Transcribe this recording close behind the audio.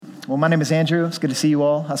Well, my name is Andrew. It's good to see you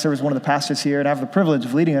all. I serve as one of the pastors here, and I have the privilege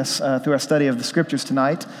of leading us through our study of the Scriptures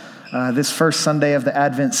tonight, this first Sunday of the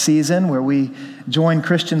Advent season, where we join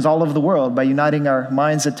Christians all over the world by uniting our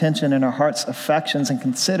mind's attention and our heart's affections and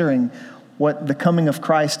considering what the coming of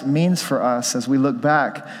Christ means for us as we look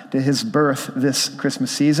back to his birth this Christmas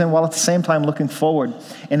season, while at the same time looking forward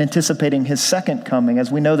and anticipating his second coming, as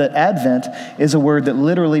we know that Advent is a word that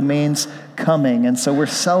literally means coming. And so we're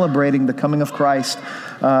celebrating the coming of Christ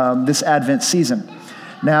this Advent season.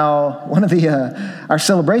 Now, our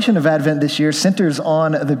celebration of Advent this year centers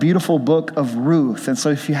on the beautiful Book of Ruth. And so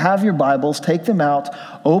if you have your Bibles, take them out,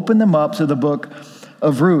 open them up to the Book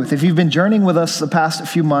of Ruth. If you've been journeying with us the past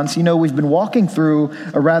few months, you know we've been walking through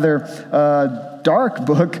a rather dark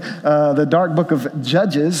book, the dark book of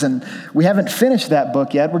Judges, and we haven't finished that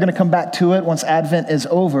book yet. We're going to come back to it once Advent is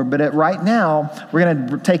over, but right now, we're going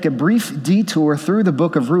to take a brief detour through the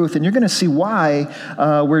Book of Ruth, and you're going to see why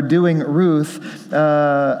we're doing Ruth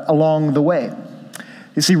along the way.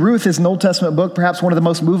 You see, Ruth is an Old Testament book, perhaps one of the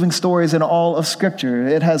most moving stories in all of Scripture.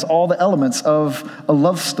 It has all the elements of a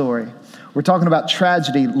love story. We're talking about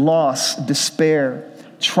tragedy, loss, despair,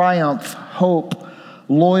 triumph, hope,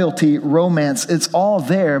 loyalty, romance. It's all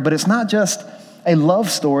there, but it's not just a love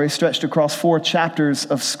story stretched across 4 chapters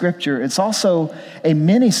of Scripture. It's also a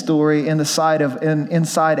mini story inside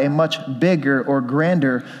a much bigger or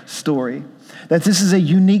grander story. That this is a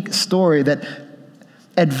unique story that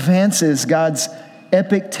advances God's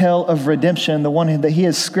epic tale of redemption, the one that he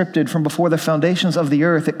has scripted from before the foundations of the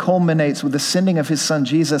earth. It culminates with the sending of his son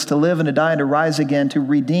Jesus to live and to die and to rise again, to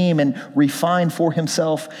redeem and refine for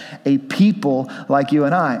himself a people like you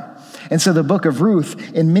and I. And so the book of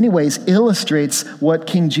Ruth, in many ways, illustrates what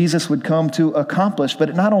King Jesus would come to accomplish, but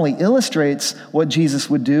it not only illustrates what Jesus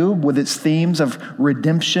would do with its themes of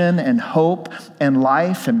redemption and hope and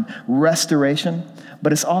life and restoration,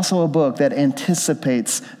 but it's also a book that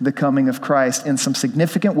anticipates the coming of Christ in some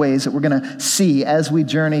significant ways that we're going to see as we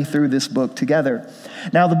journey through this book together.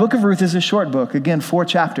 Now, the book of Ruth is a short book, again, 4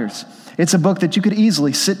 chapters. It's a book that you could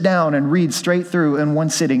easily sit down and read straight through in one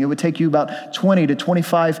sitting. It would take you about 20 to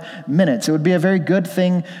 25 minutes. It would be a very good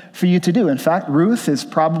thing for you to do. In fact, Ruth is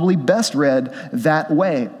probably best read that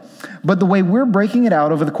way. But the way we're breaking it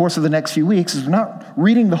out over the course of the next few weeks is we're not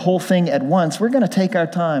reading the whole thing at once. We're going to take our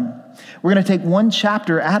time. We're going to take one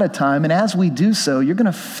chapter at a time, and as we do so, you're going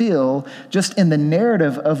to feel, just in the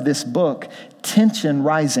narrative of this book, tension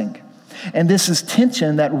rising. And this is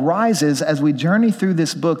tension that rises as we journey through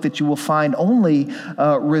this book that you will find only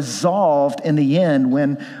resolved in the end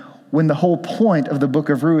when the whole point of the book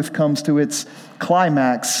of Ruth comes to its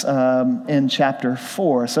climax in chapter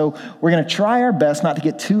 4. So we're going to try our best not to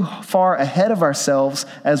get too far ahead of ourselves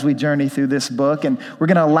as we journey through this book, and we're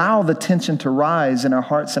going to allow the tension to rise in our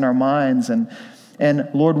hearts and our minds, and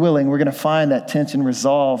Lord willing, we're going to find that tension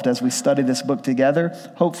resolved as we study this book together,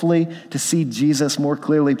 hopefully to see Jesus more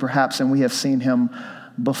clearly perhaps than we have seen him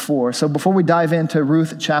before. So before we dive into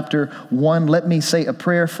Ruth chapter 1, let me say a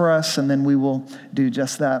prayer for us, and then we will do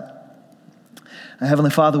just that.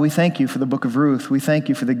 Heavenly Father, we thank you for the book of Ruth. We thank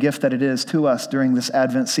you for the gift that it is to us during this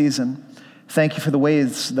Advent season. Thank you for the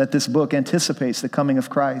ways that this book anticipates the coming of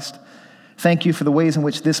Christ. Thank you for the ways in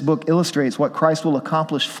which this book illustrates what Christ will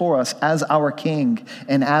accomplish for us as our King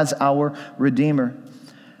and as our Redeemer.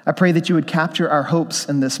 I pray that you would capture our hopes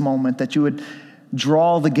in this moment, that you would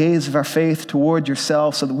draw the gaze of our faith toward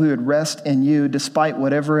yourself so that we would rest in you despite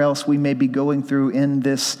whatever else we may be going through in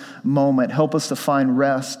this moment. Help us to find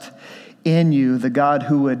rest in you, the God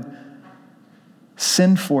who would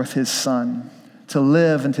send forth his Son to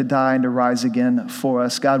live and to die and to rise again for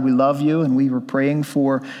us. God, we love you, and we were praying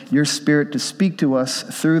for your Spirit to speak to us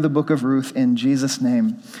through the book of Ruth in Jesus'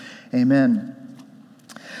 name. Amen.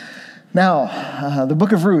 Now, the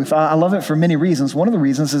book of Ruth, I love it for many reasons. One of the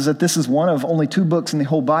reasons is that this is one of only 2 books in the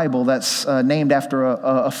whole Bible that's named after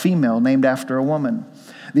a female, named after a woman.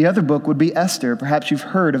 The other book would be Esther. Perhaps you've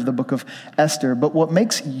heard of the book of Esther. But what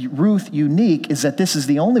makes Ruth unique is that this is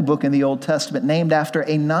the only book in the Old Testament named after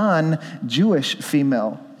a non-Jewish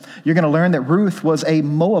female. You're going to learn that Ruth was a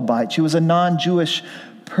Moabite. She was a non-Jewish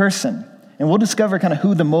person. And we'll discover kind of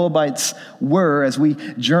who the Moabites were as we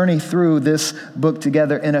journey through this book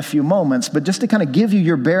together in a few moments. But just to kind of give you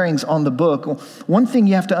your bearings on the book, one thing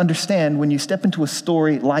you have to understand when you step into a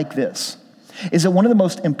story like this is that one of the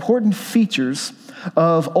most important features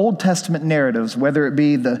of Old Testament narratives, whether it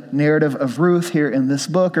be the narrative of Ruth here in this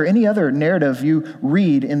book or any other narrative you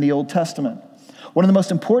read in the Old Testament, one of the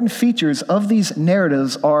most important features of these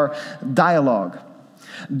narratives are dialogue.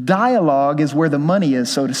 Dialogue is where the money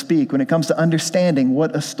is, so to speak, when it comes to understanding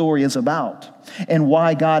what a story is about and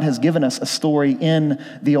why God has given us a story in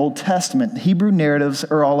the Old Testament. Hebrew narratives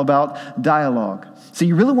are all about dialogue. So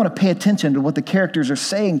you really want to pay attention to what the characters are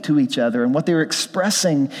saying to each other and what they're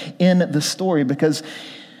expressing in the story, because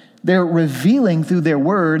they're revealing through their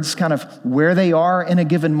words kind of where they are in a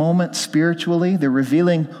given moment spiritually. They're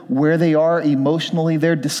revealing where they are emotionally.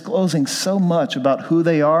 They're disclosing so much about who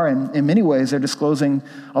they are, and in many ways, they're disclosing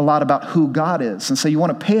a lot about who God is. And so you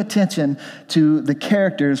want to pay attention to the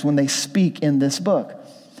characters when they speak in this book.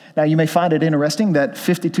 Now, you may find it interesting that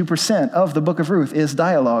 52% of the Book of Ruth is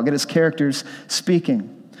dialogue. It is characters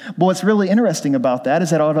speaking. But what's really interesting about that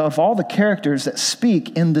is that out of all the characters that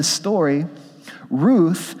speak in this story,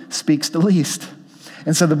 Ruth speaks the least.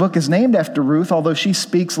 And so the book is named after Ruth, although she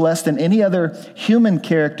speaks less than any other human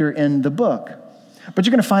character in the book. But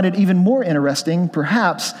you're going to find it even more interesting,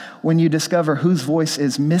 perhaps, when you discover whose voice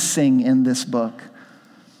is missing in this book.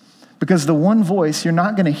 Because the one voice you're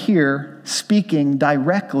not going to hear speaking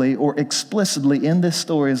directly or explicitly in this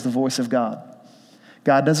story is the voice of God.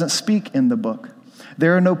 God doesn't speak in the book.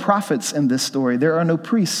 There are no prophets in this story. There are no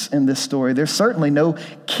priests in this story. There's certainly no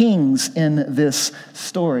kings in this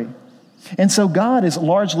story. And so God is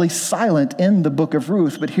largely silent in the book of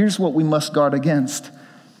Ruth, but here's what we must guard against.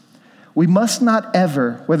 We must not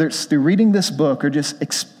ever, whether it's through reading this book or just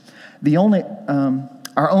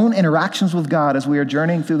our own interactions with God as we are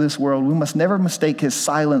journeying through this world, we must never mistake his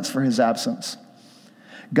silence for his absence.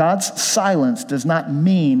 God's silence does not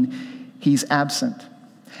mean he's absent.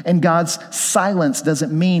 And God's silence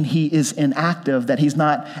doesn't mean he is inactive, that he's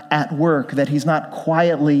not at work, that he's not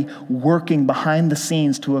quietly working behind the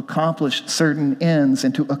scenes to accomplish certain ends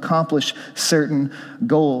and to accomplish certain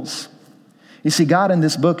goals. You see, God in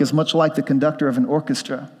this book is much like the conductor of an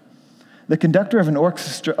orchestra. The conductor of an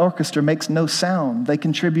orchestra makes no sound. They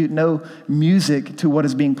contribute no music to what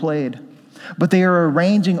is being played. But they are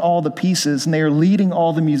arranging all the pieces, and they are leading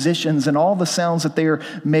all the musicians, and all the sounds that they are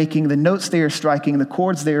making, the notes they are striking, the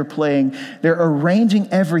chords they are playing. They're arranging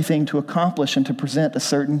everything to accomplish and to present a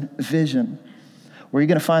certain vision. Where you're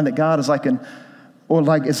going to find that God is like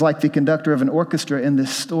the conductor of an orchestra in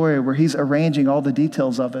this story, where he's arranging all the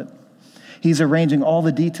details of it. He's arranging all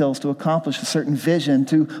the details to accomplish a certain vision,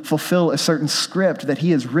 to fulfill a certain script that he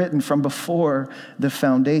has written from before the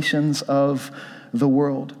foundations of the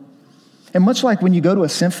world. And much like when you go to a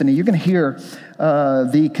symphony, you're going to hear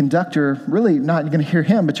the conductor, really not you're going to hear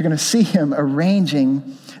him, but you're going to see him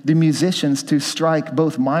arranging the musicians to strike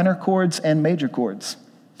both minor chords and major chords.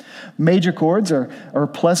 Major chords are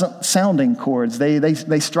pleasant sounding chords.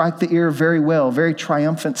 They strike the ear very well. Very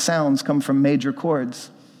triumphant sounds come from major chords.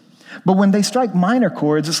 But when they strike minor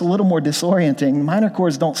chords, it's a little more disorienting. Minor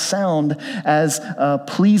chords don't sound as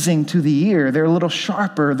pleasing to the ear. They're a little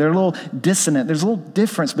sharper. They're a little dissonant. There's a little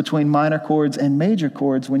difference between minor chords and major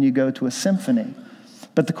chords when you go to a symphony.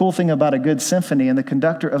 But the cool thing about a good symphony and the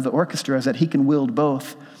conductor of the orchestra is that he can wield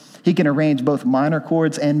both. He can arrange both minor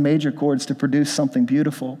chords and major chords to produce something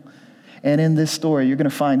beautiful. And in this story, you're going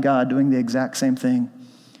to find God doing the exact same thing.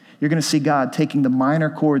 You're going to see God taking the minor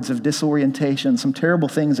chords of disorientation, some terrible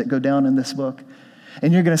things that go down in this book.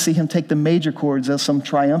 And you're going to see him take the major chords of some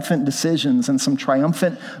triumphant decisions and some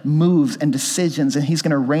triumphant moves and decisions, and he's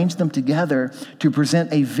going to arrange them together to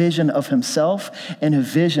present a vision of himself and a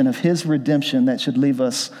vision of his redemption that should leave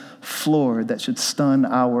us floored, that should stun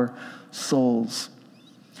our souls.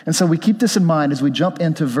 And so we keep this in mind as we jump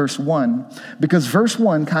into verse 1, because verse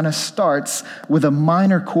 1 kind of starts with a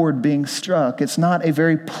minor chord being struck. It's not a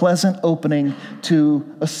very pleasant opening to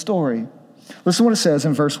a story. Listen to what it says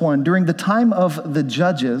in verse 1. During the time of the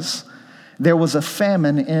judges, there was a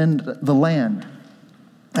famine in the land.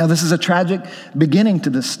 Now, this is a tragic beginning to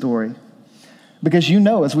this story, because you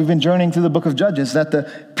know, as we've been journeying through the book of Judges, that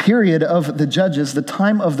the period of the judges, the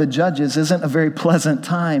time of the judges, isn't a very pleasant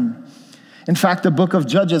time. In fact, the book of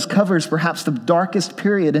Judges covers perhaps the darkest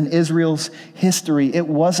period in Israel's history. It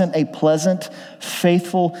wasn't a pleasant,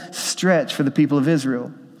 faithful stretch for the people of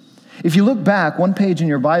Israel. If you look back one page in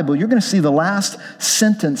your Bible, you're going to see the last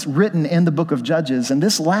sentence written in the book of Judges. And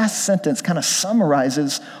this last sentence kind of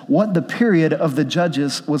summarizes what the period of the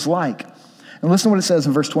Judges was like. And listen to what it says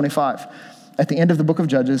in verse 25. At the end of the book of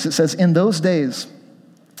Judges, it says, "In those days,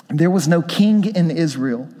 there was no king in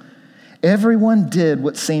Israel. Everyone did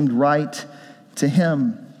what seemed right to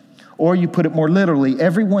him." Or you put it more literally,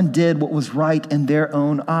 everyone did what was right in their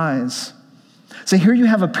own eyes. So here you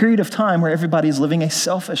have a period of time where everybody is living a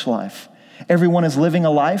selfish life. Everyone is living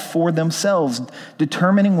a life for themselves,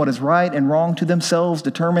 determining what is right and wrong to themselves,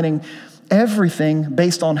 determining everything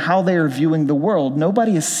based on how they are viewing the world.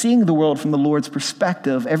 Nobody is seeing the world from the Lord's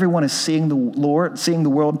perspective. Everyone is seeing the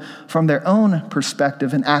world from their own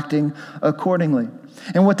perspective and acting accordingly.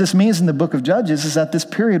 And what this means in the book of Judges is that this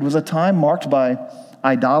period was a time marked by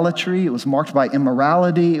idolatry. It was marked by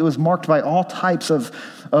immorality. It was marked by all types of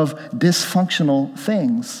dysfunctional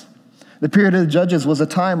things. The period of the Judges was a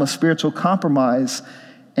time of spiritual compromise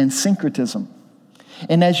and syncretism.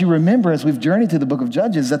 And as you remember, as we've journeyed through the book of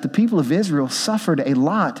Judges, that the people of Israel suffered a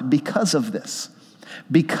lot because of this.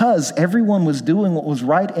 Because everyone was doing what was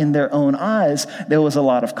right in their own eyes, there was a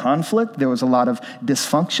lot of conflict, there was a lot of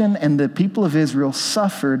dysfunction, and the people of Israel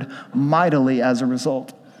suffered mightily as a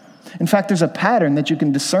result. In fact, there's a pattern that you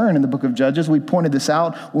can discern in the book of Judges. We pointed this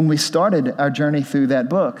out when we started our journey through that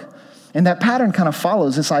book. And that pattern kind of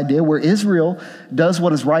follows this idea where Israel does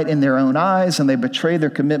what is right in their own eyes and they betray their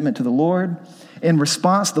commitment to the Lord. In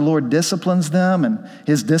response, the Lord disciplines them, and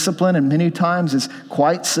his discipline, and many times, is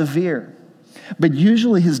quite severe. But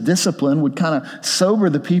usually his discipline would kind of sober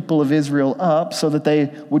the people of Israel up so that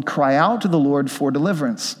they would cry out to the Lord for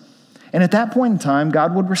deliverance. And at that point in time,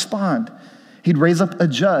 God would respond. He'd raise up a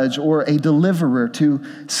judge or a deliverer to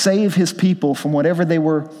save his people from whatever they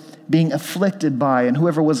were being afflicted by and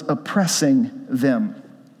whoever was oppressing them.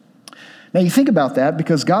 Now you think about that,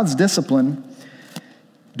 because God's discipline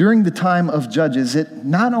during the time of Judges, it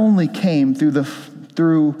not only came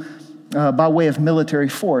by way of military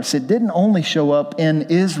force. It didn't only show up in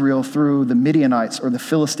Israel through the Midianites or the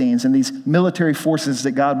Philistines and these military forces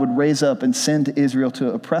that God would raise up and send to Israel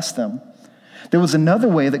to oppress them. There was another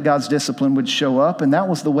way that God's discipline would show up, and that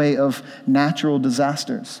was the way of natural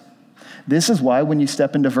disasters. This is why when you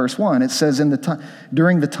step into verse 1, it says,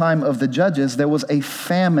 during the time of the Judges, there was a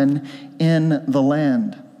famine in the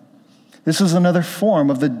land. This was another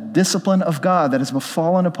form of the discipline of God that has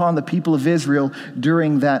fallen upon the people of Israel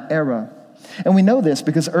during that era. And we know this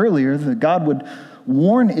because earlier that God would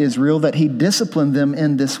warn Israel that he disciplined them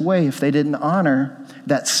in this way if they didn't honor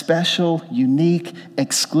that special, unique,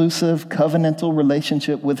 exclusive, covenantal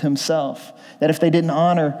relationship with himself. That if they didn't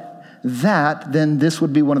honor that, then this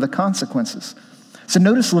would be one of the consequences. So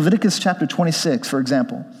notice Leviticus chapter 26, for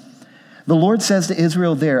example. The Lord says to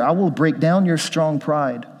Israel there, I will break down your strong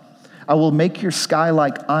pride. I will make your sky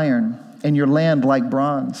like iron and your land like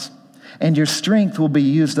bronze, and your strength will be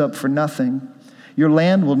used up for nothing. Your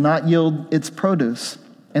land will not yield its produce,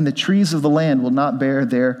 and the trees of the land will not bear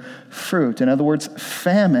their fruit. In other words,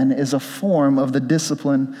 famine is a form of the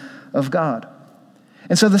discipline of God.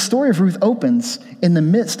 And so the story of Ruth opens in the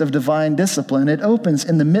midst of divine discipline. It opens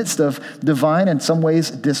in the midst of divine, in some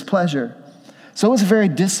ways, displeasure. So it was a very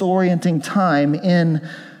disorienting time in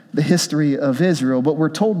the history of Israel. But we're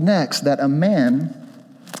told next that a man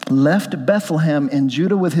left Bethlehem in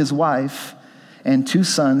Judah with his wife and 2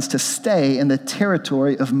 sons to stay in the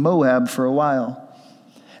territory of Moab for a while.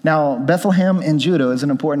 Now, Bethlehem in Judah is an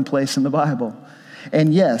important place in the Bible.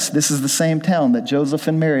 And yes, this is the same town that Joseph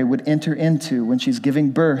and Mary would enter into when she's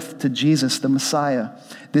giving birth to Jesus, the Messiah.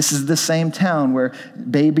 This is the same town where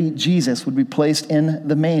baby Jesus would be placed in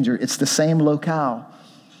the manger. It's the same locale.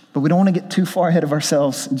 But we don't want to get too far ahead of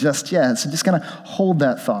ourselves just yet. So just kind of hold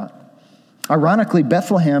that thought. Ironically,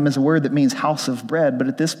 Bethlehem is a word that means house of bread, but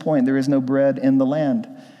at this point there is no bread in the land.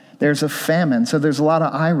 There's a famine, so there's a lot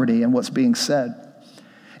of irony in what's being said.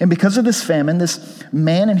 And because of this famine, this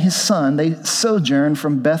man and his son, they sojourn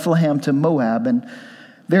from Bethlehem to Moab. And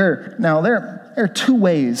there are 2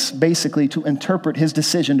 ways, basically, to interpret his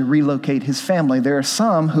decision to relocate his family. There are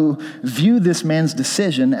some who view this man's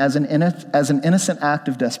decision as an innocent act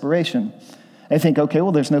of desperation. They think, okay,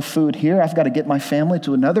 well, there's no food here. I've got to get my family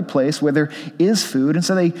to another place where there is food. And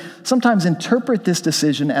so they sometimes interpret this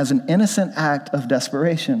decision as an innocent act of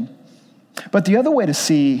desperation. But the other way to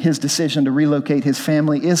see his decision to relocate his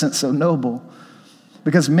family isn't so noble,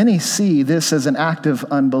 because many see this as an act of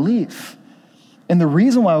unbelief. And the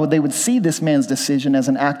reason why they would see this man's decision as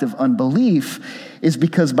an act of unbelief is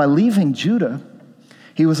because by leaving Judah,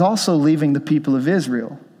 he was also leaving the people of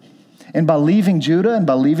Israel. And by leaving Judah and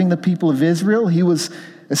by leaving the people of Israel, he was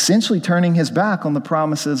essentially turning his back on the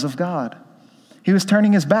promises of God. He was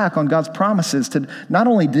turning his back on God's promises to not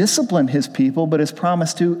only discipline his people, but his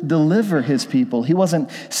promise to deliver his people. He wasn't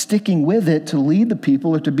sticking with it to lead the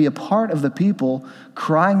people or to be a part of the people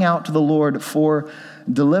crying out to the Lord for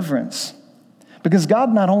deliverance. Because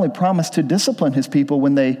God not only promised to discipline his people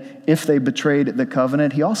if they betrayed the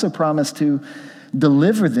covenant, he also promised to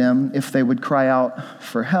deliver them if they would cry out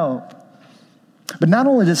for help. But not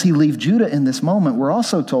only does he leave Judah in this moment, we're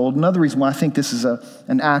also told, another reason why I think this is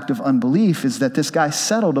an act of unbelief is that this guy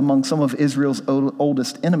settled among some of Israel's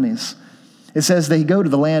oldest enemies. It says they go to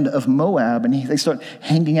the land of Moab and they start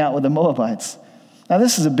hanging out with the Moabites. Now,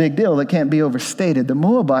 this is a big deal that can't be overstated. The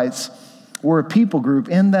Moabites were a people group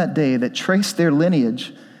in that day that traced their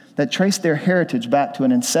lineage, that traced their heritage back to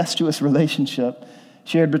an incestuous relationship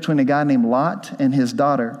shared between a guy named Lot and his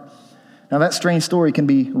daughter. Now, that strange story can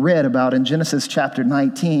be read about in Genesis chapter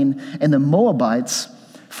 19, and the Moabites,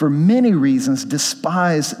 for many reasons,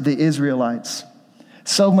 despised the Israelites.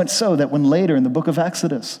 So much so that when later in the book of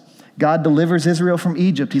Exodus, God delivers Israel from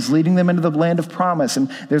Egypt, he's leading them into the land of promise, and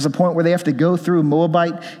there's a point where they have to go through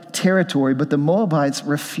Moabite territory, but the Moabites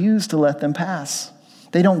refuse to let them pass.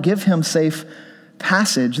 They don't give him safe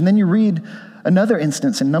passage. And then you read another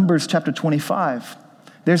instance in Numbers chapter 25.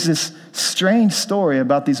 There's this strange story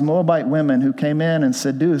about these Moabite women who came in and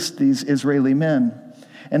seduced these Israeli men.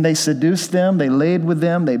 And they seduced them, they laid with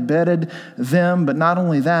them, they bedded them, but not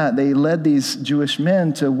only that, they led these Jewish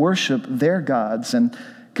men to worship their gods and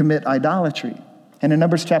commit idolatry. And in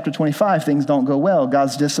Numbers chapter 25, things don't go well.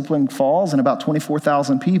 God's discipline falls, and about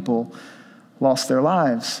 24,000 people lost their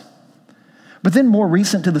lives. But then more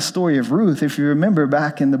recent to the story of Ruth, if you remember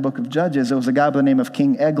back in the book of Judges, there was a guy by the name of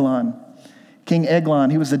King Eglon. King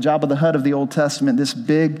Eglon, he was the Jabba the Hutt of the Old Testament, this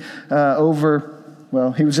big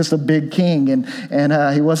he was just a big king,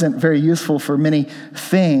 and he wasn't very useful for many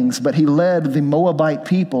things, but he led the Moabite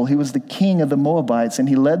people. He was the king of the Moabites, and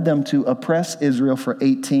he led them to oppress Israel for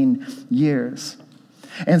 18 years.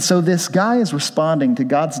 And so this guy is responding to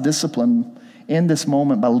God's discipline in this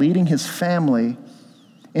moment by leading his family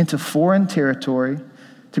into foreign territory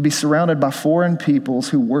to be surrounded by foreign peoples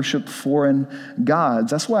who worship foreign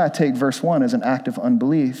gods. That's why I take verse 1 as an act of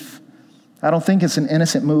unbelief. I don't think it's an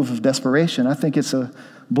innocent move of desperation. I think it's a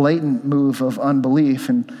blatant move of unbelief.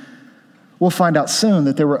 And we'll find out soon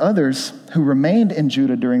that there were others who remained in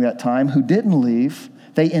Judah during that time who didn't leave.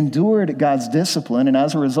 They endured God's discipline, and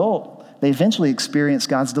as a result, they eventually experienced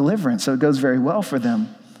God's deliverance. So it goes very well for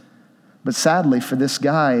them. But sadly, for this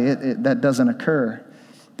guy, that doesn't occur.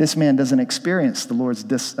 This man doesn't experience the Lord's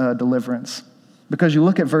deliverance. Because you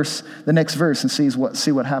look at the next verse and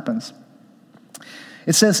see what happens.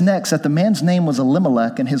 It says next that the man's name was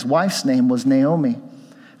Elimelech and his wife's name was Naomi.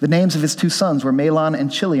 The names of his two sons were Mahlon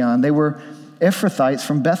and Chilion. They were Ephrathites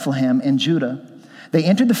from Bethlehem in Judah. They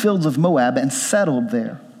entered the fields of Moab and settled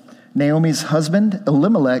there. Naomi's husband,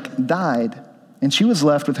 Elimelech, died, and she was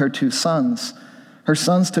left with her two sons. Her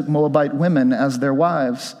sons took Moabite women as their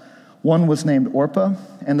wives. One was named Orpah,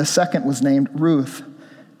 and the second was named Ruth.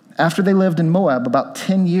 After they lived in Moab about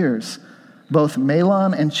 10 years, both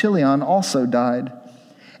Mahlon and Chilion also died.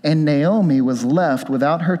 And Naomi was left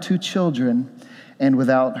without her two children and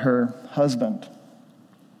without her husband.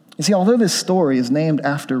 You see, although this story is named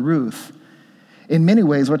after Ruth, in many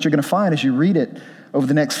ways what you're going to find as you read it over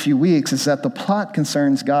the next few weeks is that the plot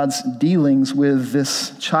concerns God's dealings with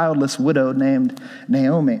this childless widow named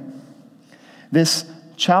Naomi. This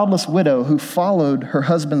childless widow who followed her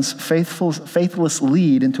husband's faithless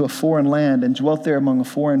lead into a foreign land and dwelt there among a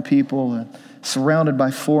foreign people and surrounded by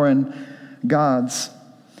foreign gods.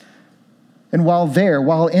 And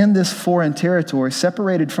while in this foreign territory,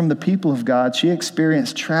 separated from the people of God, she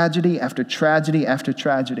experienced tragedy after tragedy after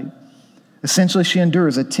tragedy. Essentially, she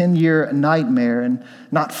endures a 10-year nightmare, and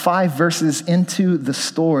not 5 verses into the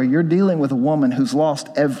story, you're dealing with a woman who's lost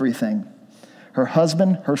everything. Her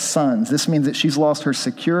husband, her sons. This means that she's lost her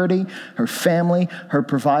security, her family, her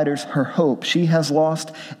providers, her hope. She has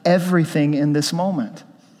lost everything in this moment.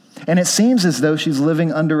 And it seems as though she's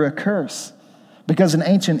living under a curse. Because in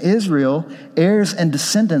ancient Israel, heirs and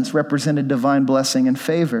descendants represented divine blessing and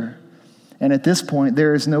favor. And at this point,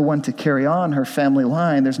 there is no one to carry on her family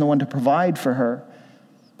line. There's no one to provide for her.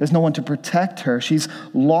 There's no one to protect her. She's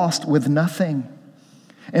lost with nothing.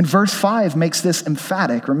 And verse 5 makes this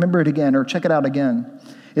emphatic. Remember it again, or check it out again.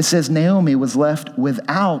 It says, Naomi was left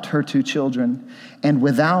without her two children and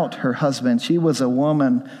without her husband. She was a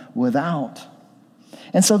woman without.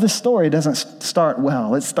 And so this story doesn't start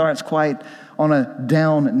well. It starts quite on a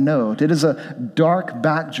down note. It is a dark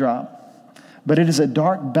backdrop. But it is a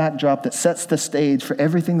dark backdrop that sets the stage for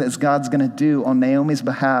everything that God's going to do on Naomi's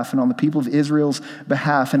behalf and on the people of Israel's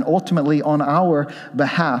behalf and ultimately on our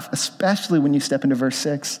behalf, especially when you step into verse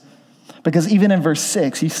 6. Because even in verse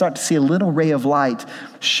 6, you start to see a little ray of light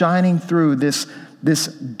shining through this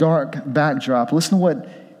dark backdrop. Listen to what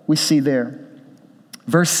we see there.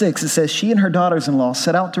 Verse 6, it says, she and her daughters-in-law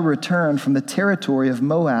set out to return from the territory of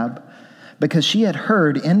Moab because she had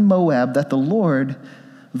heard in Moab that the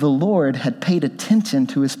Lord had paid attention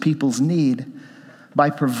to his people's need by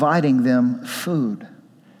providing them food.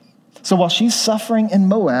 So while she's suffering in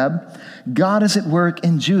Moab, God is at work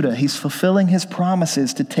in Judah. He's fulfilling his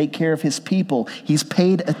promises to take care of his people. He's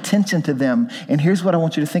paid attention to them. And here's what I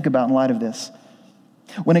want you to think about in light of this.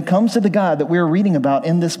 When it comes to the God that we're reading about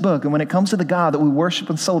in this book, and when it comes to the God that we worship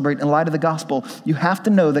and celebrate in light of the gospel, you have to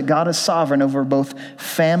know that God is sovereign over both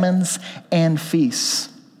famines and feasts.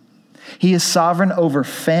 He is sovereign over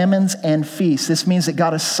famines and feasts. This means that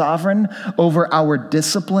God is sovereign over our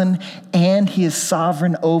discipline, and he is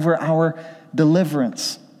sovereign over our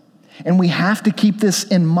deliverance. And we have to keep this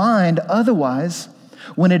in mind. Otherwise,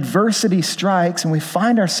 when adversity strikes and we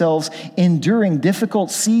find ourselves enduring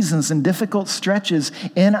difficult seasons and difficult stretches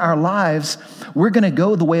in our lives, we're going to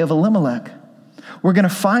go the way of Elimelech. We're going to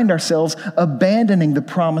find ourselves abandoning the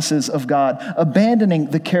promises of God, abandoning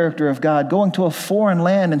the character of God, going to a foreign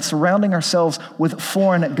land and surrounding ourselves with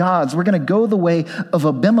foreign gods. We're going to go the way of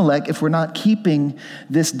Abimelech if we're not keeping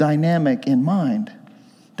this dynamic in mind,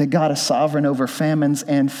 that God is sovereign over famines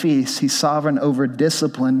and feasts. He's sovereign over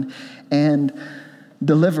discipline and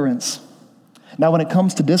deliverance. Now, when it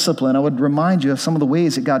comes to discipline, I would remind you of some of the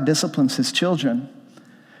ways that God disciplines his children.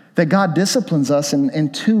 That God disciplines us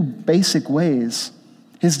in two basic ways.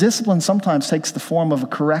 His discipline sometimes takes the form of a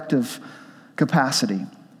corrective capacity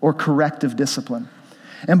or corrective discipline.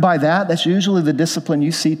 And by that, that's usually the discipline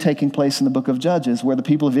you see taking place in the book of Judges, where the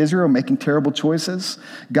people of Israel are making terrible choices.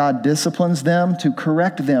 God disciplines them to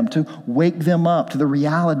correct them, to wake them up to the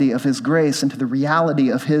reality of his grace and to the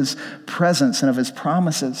reality of his presence and of his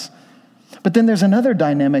promises. But then there's another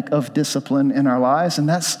dynamic of discipline in our lives, and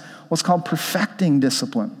that's what's called perfecting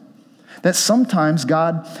discipline. That sometimes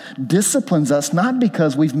God disciplines us not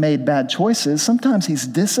because we've made bad choices. Sometimes he's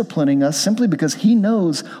disciplining us simply because he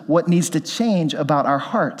knows what needs to change about our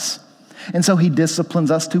hearts. And so he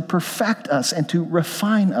disciplines us to perfect us and to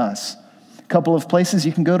refine us. A couple of places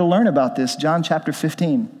you can go to learn about this. John chapter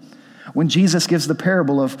 15, when Jesus gives the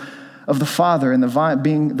parable of the Father and the vine,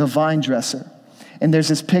 being the vine dresser. And there's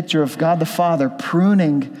this picture of God the Father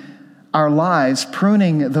pruning our lives,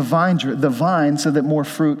 pruning the vine so that more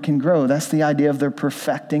fruit can grow. That's the idea of the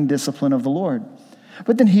perfecting discipline of the Lord.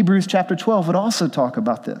 But then Hebrews chapter 12 would also talk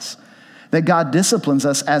about this, that God disciplines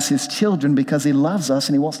us as his children because he loves us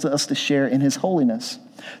and he wants us to share in his holiness.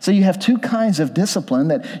 So you have two kinds of discipline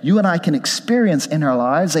that you and I can experience in our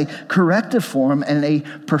lives, a corrective form and a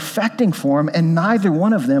perfecting form, and neither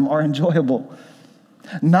one of them are enjoyable.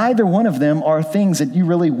 Neither one of them are things that you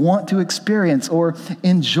really want to experience or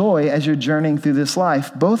enjoy as you're journeying through this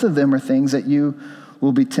life. Both of them are things that you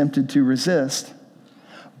will be tempted to resist.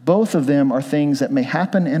 Both of them are things that may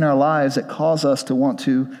happen in our lives that cause us to want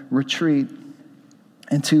to retreat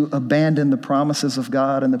and to abandon the promises of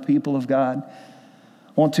God and the people of God,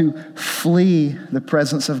 want to flee the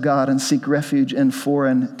presence of God and seek refuge in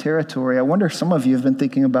foreign territory. I wonder if some of you have been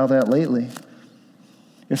thinking about that lately.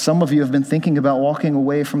 If some of you have been thinking about walking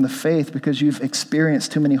away from the faith because you've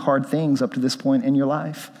experienced too many hard things up to this point in your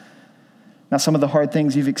life. Now, some of the hard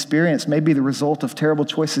things you've experienced may be the result of terrible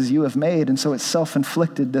choices you have made, and so it's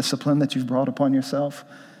self-inflicted discipline that you've brought upon yourself.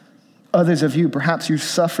 Others of you, perhaps you've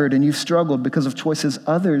suffered and you've struggled because of choices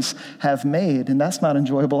others have made, and that's not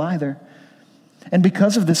enjoyable either. And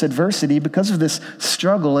because of this adversity, because of this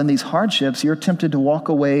struggle and these hardships, you're tempted to walk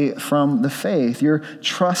away from the faith. Your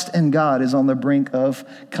trust in God is on the brink of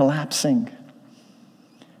collapsing.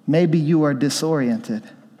 Maybe you are disoriented.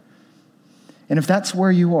 And if that's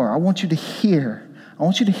where you are, I want you to hear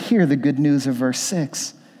the good news of verse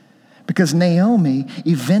 6. Because Naomi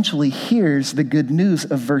eventually hears the good news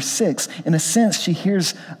of verse 6. In a sense, she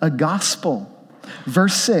hears a gospel.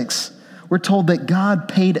 Verse 6. We're told that God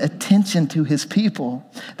paid attention to his people,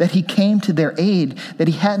 that he came to their aid, that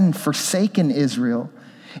he hadn't forsaken Israel.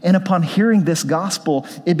 And upon hearing this gospel,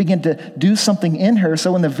 it began to do something in her.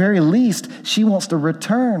 So in the very least, she wants to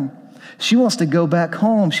return. She wants to go back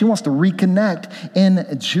home. She wants to reconnect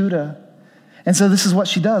in Judah. And so this is what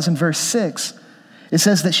she does in verse 6. It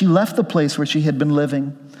says that she left the place where she had been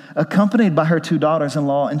living, accompanied by her 2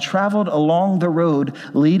 daughters-in-law, and traveled along the road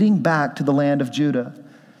leading back to the land of Judah.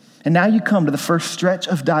 And now you come to the first stretch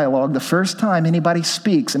of dialogue, the first time anybody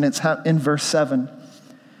speaks, and it's in verse 7.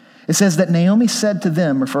 It says that Naomi said to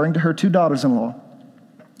them, referring to her 2 daughters-in-law,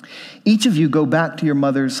 "Each of you go back to your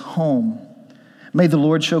mother's home. May the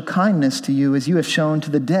Lord show kindness to you as you have shown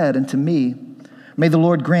to the dead and to me. May the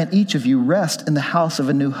Lord grant each of you rest in the house of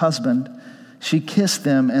a new husband." She kissed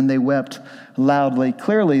them and they wept loudly.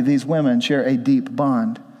 Clearly, these women share a deep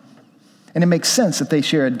bond. And it makes sense that they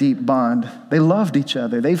share a deep bond. They loved each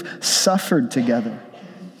other. They've suffered together.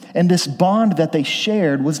 And this bond that they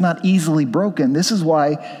shared was not easily broken. This is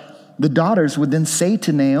why The daughters would then say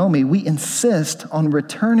to Naomi, we insist on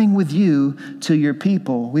returning with you to your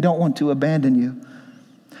people. We don't want to abandon you.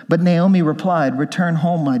 But Naomi replied, return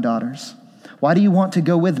home, my daughters. Why do you want to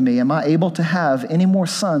go with me? Am I able to have any more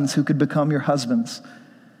sons who could become your husbands?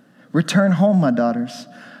 Return home, my daughters.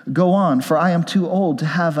 Go on, for I am too old to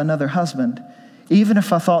have another husband. Even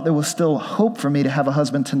if I thought there was still hope for me to have a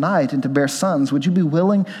husband tonight and to bear sons, would you be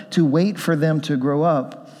willing to wait for them to grow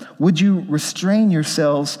up? Would you restrain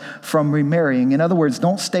yourselves from remarrying? In other words,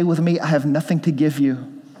 don't stay with me. I have nothing to give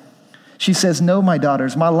you. She says, no, my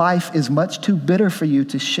daughters, my life is much too bitter for you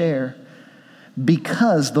to share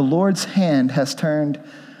because the Lord's hand has turned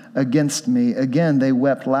against me. Again, they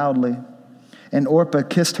wept loudly. And Orpah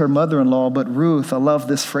kissed her mother-in-law, but Ruth, I love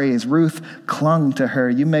this phrase, Ruth clung to her.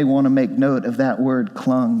 You may want to make note of that word,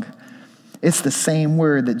 clung. It's the same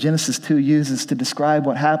word that Genesis 2 uses to describe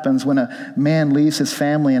what happens when a man leaves his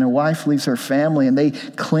family and a wife leaves her family, and they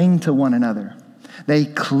cling to one another. They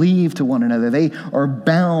cleave to one another. They are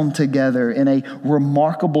bound together in a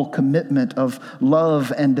remarkable commitment of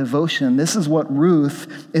love and devotion. This is what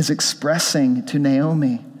Ruth is expressing to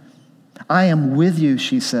Naomi. I am with you,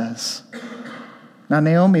 she says. Now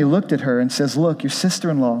Naomi looked at her and says, look, your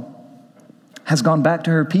sister-in-law has gone back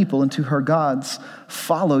to her people and to her gods.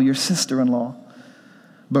 Follow your sister-in-law.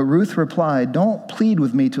 But Ruth replied, don't plead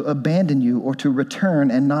with me to abandon you or to return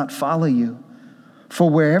and not follow you. For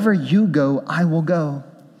wherever you go, I will go.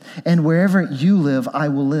 And wherever you live, I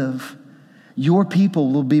will live. Your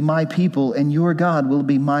people will be my people, and your God will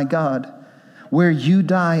be my God. Where you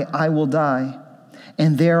die, I will die,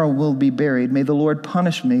 and there I will be buried. May the Lord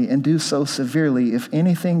punish me and do so severely if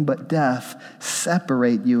anything but death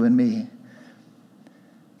separate you and me.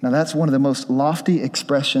 Now that's one of the most lofty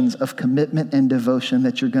expressions of commitment and devotion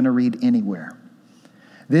that you're going to read anywhere.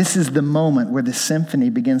 This is the moment where the symphony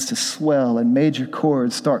begins to swell and major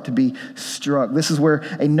chords start to be struck. This is where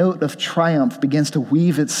a note of triumph begins to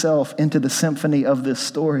weave itself into the symphony of this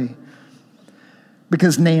story.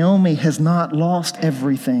 Because Naomi has not lost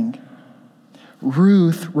everything.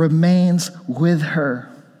 Ruth remains with her.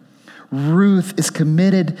 Ruth is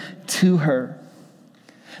committed to her.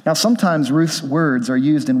 Now, sometimes Ruth's words are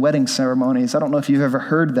used in wedding ceremonies. I don't know if you've ever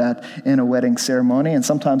heard that in a wedding ceremony, and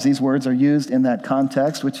sometimes these words are used in that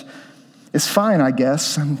context, which is fine, I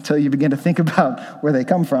guess, until you begin to think about where they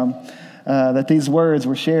come from. That these words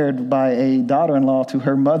were shared by a daughter-in-law to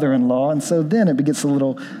her mother-in-law, and so then it gets a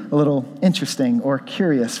little interesting or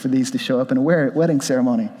curious for these to show up in a wedding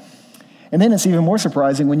ceremony. And then it's even more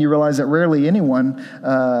surprising when you realize that rarely anyone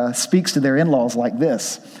speaks to their in-laws like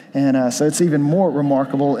this. And so it's even more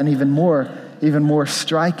remarkable and even more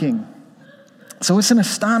striking. So it's an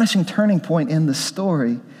astonishing turning point in the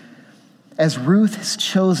story as Ruth has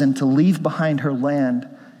chosen to leave behind her land,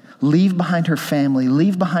 leave behind her family,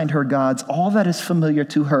 leave behind her gods, all that is familiar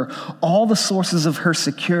to her, all the sources of her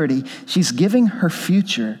security. She's giving her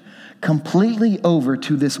future completely over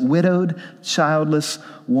to this widowed, childless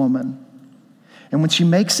woman. And when she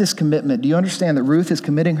makes this commitment, do you understand that Ruth is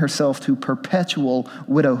committing herself to perpetual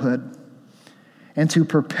widowhood and to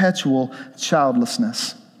perpetual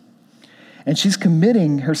childlessness? And she's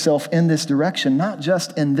committing herself in this direction, not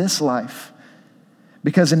just in this life,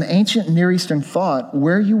 because in ancient Near Eastern thought,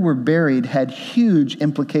 where you were buried had huge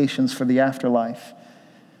implications for the afterlife.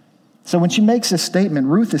 So when she makes this statement,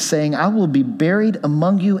 Ruth is saying, I will be buried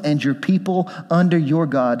among you and your people under your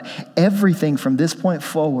God. Everything from this point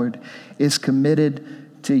forward is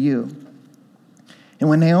committed to you. And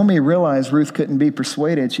when Naomi realized Ruth couldn't be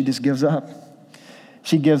persuaded, she just gives up.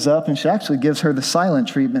 She gives up, and she actually gives her the silent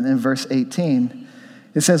treatment in verse 18.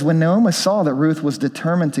 It says, when Naomi saw that Ruth was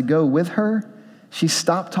determined to go with her, she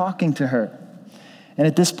stopped talking to her. And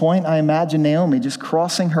at this point, I imagine Naomi just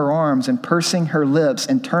crossing her arms and pursing her lips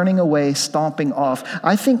and turning away, stomping off.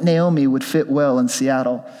 I think Naomi would fit well in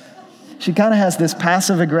Seattle. She kind of has this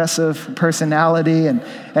passive-aggressive personality, and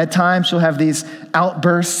at times she'll have these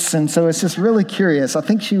outbursts, and so it's just really curious. I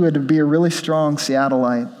think she would be a really strong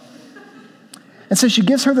Seattleite. And so she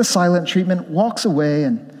gives her the silent treatment, walks away,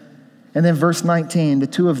 and then verse 19, the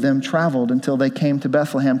two of them traveled until they came to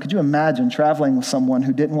Bethlehem. Could you imagine traveling with someone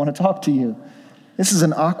who didn't want to talk to you? This is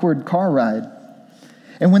an awkward car ride.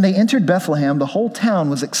 And when they entered Bethlehem, the whole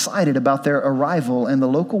town was excited about their arrival, and the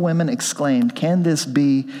local women exclaimed, can this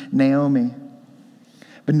be Naomi?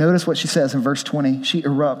 But notice what she says in verse 20. She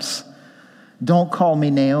erupts. Don't call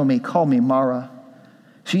me Naomi, call me Mara.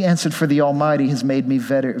 She answered, for the Almighty has made me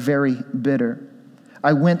very bitter.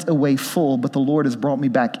 I went away full, but the Lord has brought me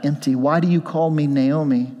back empty. Why do you call me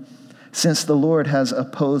Naomi? Since the Lord has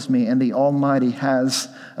opposed me and the Almighty has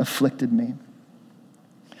afflicted me.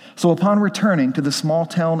 So upon returning to the small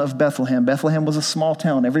town of Bethlehem, Bethlehem was a small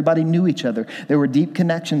town. Everybody knew each other. There were deep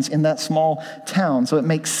connections in that small town. So it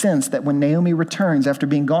makes sense that when Naomi returns after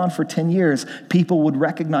being gone for 10 years, people would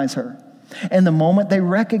recognize her. And the moment they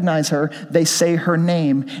recognize her, they say her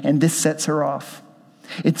name, and this sets her off.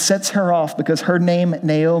 It sets her off because her name,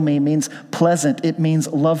 Naomi, means pleasant. It means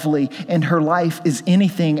lovely. And her life is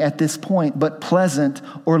anything at this point but pleasant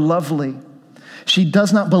or lovely. She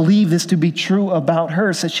does not believe this to be true about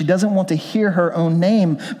her, so she doesn't want to hear her own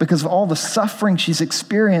name because of all the suffering she's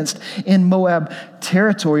experienced in Moab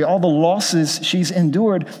territory, all the losses she's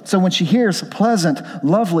endured. So when she hears pleasant,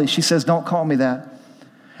 lovely, she says, don't call me that.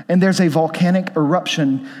 And there's a volcanic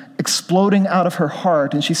eruption exploding out of her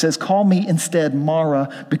heart. And she says, call me instead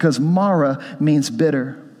Mara, because Mara means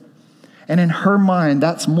bitter. And in her mind,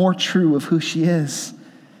 that's more true of who she is.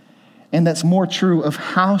 And that's more true of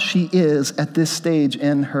how she is at this stage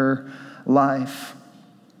in her life.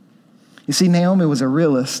 You see, Naomi was a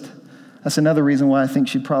realist. That's another reason why I think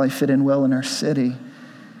she'd probably fit in well in our city.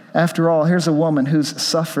 After all, here's a woman who's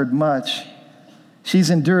suffered much. She's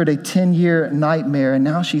endured a 10-year nightmare, and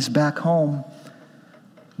now she's back home.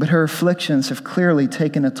 But her afflictions have clearly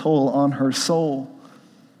taken a toll on her soul.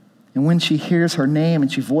 And when she hears her name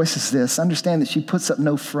and she voices this, understand that she puts up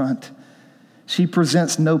no front. She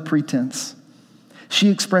presents no pretense. She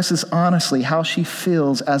expresses honestly how she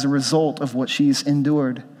feels as a result of what she's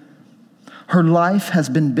endured. Her life has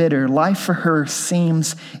been bitter. Life for her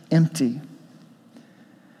seems empty.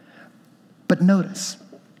 But notice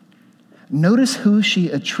who she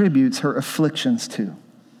attributes her afflictions to.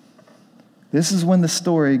 This is when the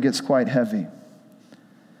story gets quite heavy.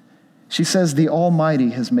 She says, the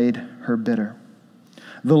Almighty has made her bitter.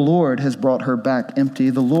 The Lord has brought her back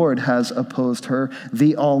empty. The Lord has opposed her.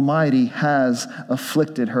 The Almighty has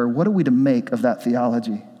afflicted her. What are we to make of that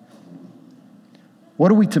theology?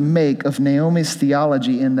 What are we to make of Naomi's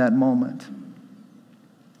theology in that moment?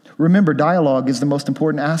 Remember, dialogue is the most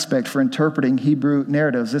important aspect for interpreting Hebrew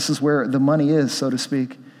narratives. This is where the money is, so to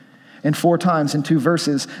speak. And 4 times in 2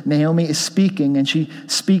 verses, Naomi is speaking, and she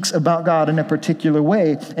speaks about God in a particular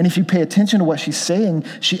way. And if you pay attention to what she's saying,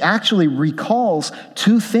 she actually recalls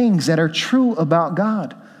 2 things that are true about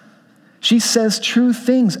God. She says true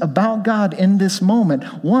things about God in this moment.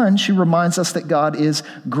 One, she reminds us that God is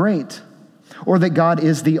great, or that God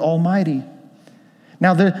is the Almighty.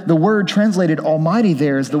 Now, the word translated Almighty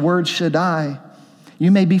there is the word Shaddai. You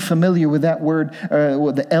may be familiar with that word,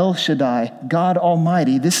 with the El Shaddai, God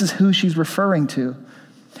Almighty. This is who she's referring to.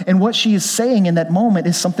 And what she is saying in that moment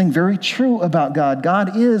is something very true about God.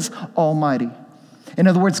 God is Almighty. In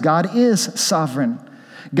other words, God is sovereign.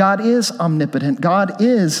 God is omnipotent. God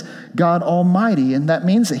is God Almighty. And that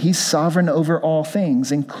means that he's sovereign over all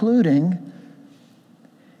things, including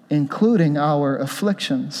our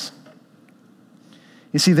afflictions.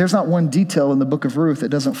 You see, there's not one detail in the Book of Ruth that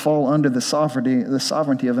doesn't fall under the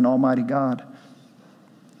sovereignty of an almighty God.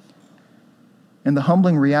 And the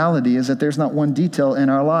humbling reality is that there's not one detail in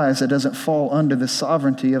our lives that doesn't fall under the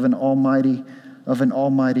sovereignty of an almighty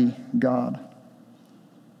God.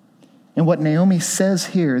 And what Naomi says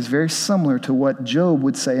here is very similar to what Job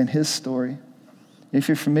would say in his story. If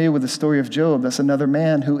you're familiar with the story of Job, that's another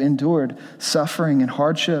man who endured suffering and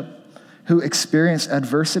hardship, who experienced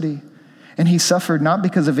adversity. And he suffered not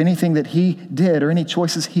because of anything that he did or any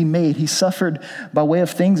choices he made. He suffered by way of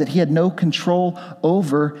things that he had no control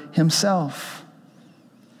over himself.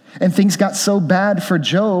 And things got so bad for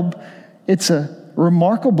Job, it's a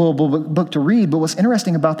remarkable book to read. But what's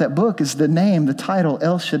interesting about that book is the name, the title,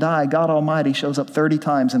 El Shaddai, God Almighty, shows up 30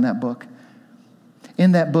 times in that book.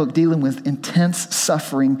 In that book, dealing with intense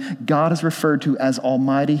suffering, God is referred to as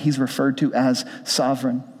Almighty. He's referred to as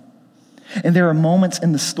sovereign. And there are moments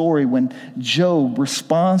in the story when Job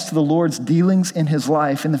responds to the Lord's dealings in his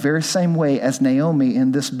life in the very same way as Naomi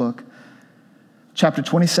in this book. Chapter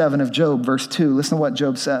 27 of Job, verse 2, listen to what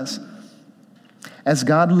Job says. As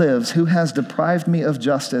God lives, who has deprived me of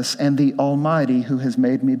justice, and the Almighty who has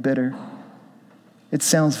made me bitter. It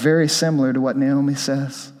sounds very similar to what Naomi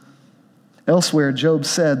says. Elsewhere, Job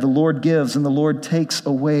said, the Lord gives and the Lord takes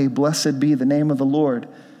away. Blessed be the name of the Lord.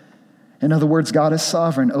 In other words, God is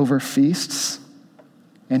sovereign over feasts,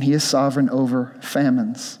 and he is sovereign over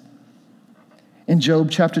famines. In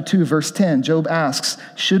Job chapter 2, verse 10, Job asks,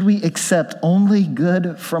 should we accept only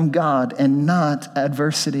good from God and not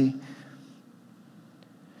adversity?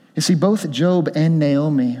 You see, both Job and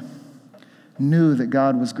Naomi knew that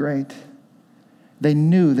God was great. They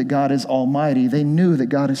knew that God is almighty. They knew that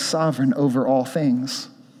God is sovereign over all things.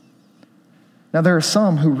 Now, there are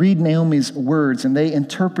some who read Naomi's words and they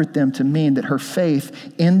interpret them to mean that her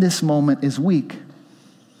faith in this moment is weak.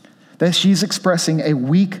 that she's expressing a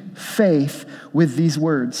weak faith with these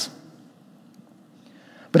words.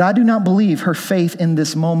 But I do not believe her faith in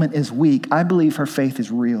this moment is weak. I believe her faith is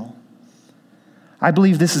real. I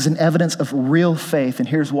believe this is an evidence of real faith, and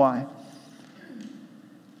here's why.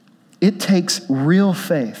 It takes real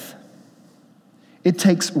faith. It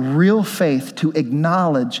takes real faith to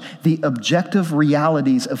acknowledge the objective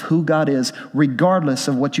realities of who God is, regardless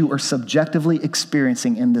of what you are subjectively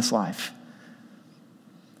experiencing in this life.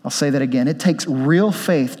 I'll say that again. It takes real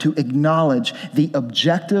faith to acknowledge the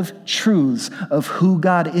objective truths of who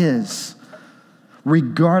God is,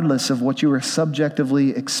 regardless of what you are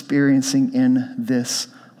subjectively experiencing in this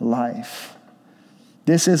life.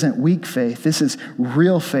 This isn't weak faith. This is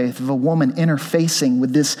real faith of a woman interfacing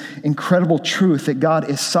with this incredible truth that God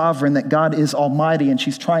is sovereign, that God is almighty, and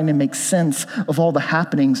she's trying to make sense of all the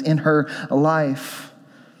happenings in her life.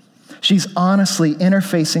 She's honestly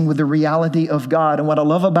interfacing with the reality of God. And what I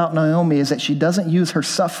love about Naomi is that she doesn't use her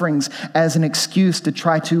sufferings as an excuse to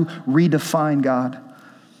try to redefine God.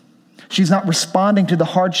 She's not responding to the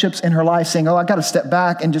hardships in her life saying, I got to step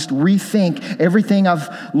back and just rethink everything I've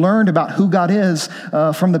learned about who God is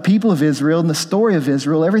from the people of Israel and the story of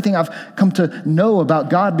Israel, everything I've come to know about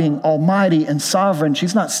God being almighty and sovereign.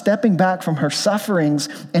 She's not stepping back from her sufferings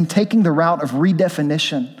and taking the route of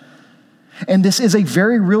redefinition. And this is a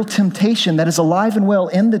very real temptation that is alive and well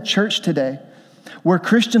in the church today, where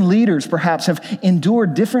Christian leaders perhaps have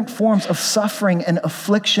endured different forms of suffering and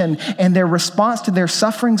affliction, and their response to their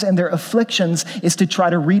sufferings and their afflictions is to try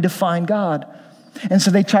to redefine God. And so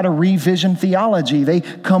they try to revision theology. They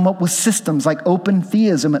come up with systems like open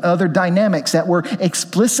theism and other dynamics that were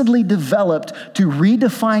explicitly developed to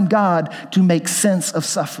redefine God to make sense of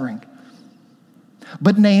suffering.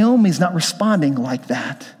 But Naomi's not responding like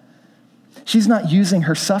that. She's not using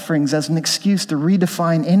her sufferings as an excuse to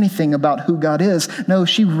redefine anything about who God is. No,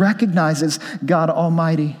 she recognizes God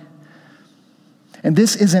Almighty. And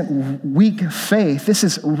this isn't weak faith. This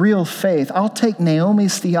is real faith. I'll take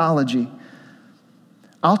Naomi's theology.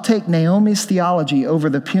 I'll take Naomi's theology over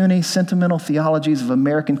the puny, sentimental theologies of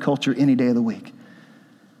American culture any day of the week.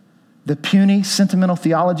 The puny, sentimental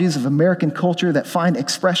theologies of American culture that find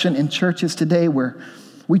expression in churches today, where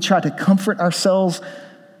we try to comfort ourselves,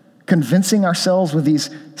 convincing ourselves with these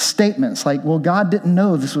statements like, well, God didn't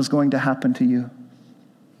know this was going to happen to you.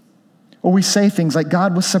 Or we say things like,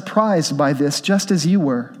 God was surprised by this just as you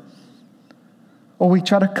were. Or we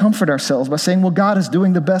try to comfort ourselves by saying, well, God is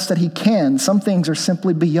doing the best that he can. Some things are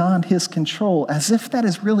simply beyond his control, as if that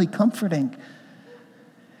is really comforting.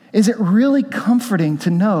 Is it really comforting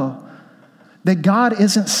to know that God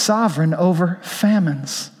isn't sovereign over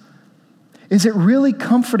famines? Is it really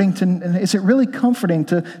comforting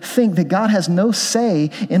to think that God has no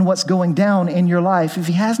say in what's going down in your life? If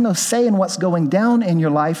he has no say in what's going down in your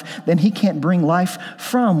life, then he can't bring life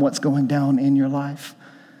from what's going down in your life.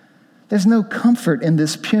 There's no comfort in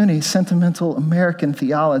this puny, sentimental American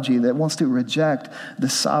theology that wants to reject the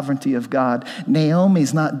sovereignty of God.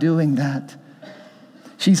 Naomi's not doing that.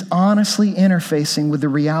 She's honestly interfacing with the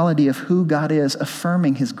reality of who God is,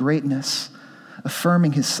 affirming his greatness,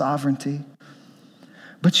 affirming his sovereignty.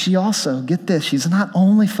 But she also, get this, she's not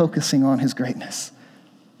only focusing on his greatness.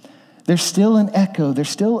 There's still an echo,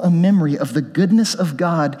 there's still a memory of the goodness of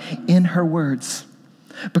God in her words.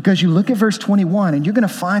 Because you look at verse 21 and you're going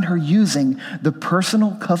to find her using the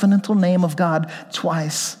personal covenantal name of God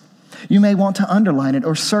twice. You may want to underline it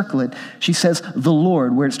or circle it. She says, the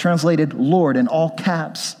Lord, where it's translated Lord in all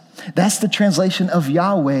caps. That's the translation of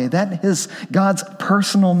Yahweh. That is God's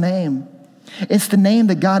personal name. It's the name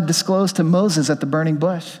that God disclosed to Moses at the burning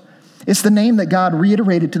bush. It's the name that God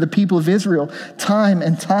reiterated to the people of Israel time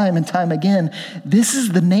and time and time again. This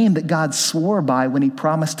is the name that God swore by when he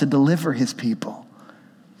promised to deliver his people.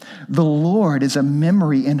 The Lord is a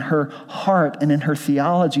memory in her heart and in her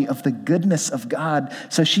theology of the goodness of God.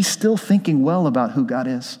 So she's still thinking well about who God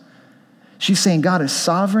is. She's saying God is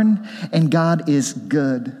sovereign and God is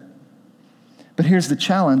good. But here's the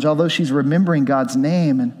challenge. Although she's remembering God's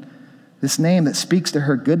name and this name that speaks to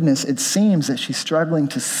her goodness, it seems that she's struggling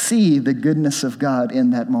to see the goodness of God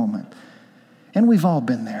in that moment. And we've all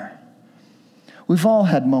been there. We've all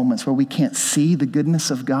had moments where we can't see the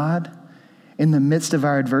goodness of God in the midst of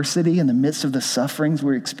our adversity, in the midst of the sufferings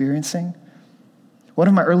we're experiencing. One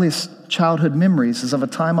of my earliest childhood memories is of a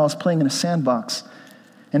time I was playing in a sandbox,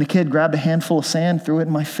 and a kid grabbed a handful of sand, threw it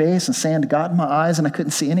in my face, and sand got in my eyes, and I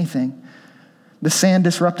couldn't see anything. The sand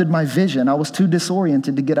disrupted my vision. I was too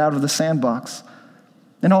disoriented to get out of the sandbox.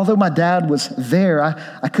 And although my dad was there,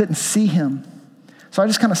 I couldn't see him. So I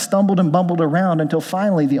just kind of stumbled and bumbled around until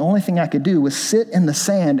finally the only thing I could do was sit in the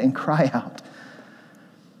sand and cry out.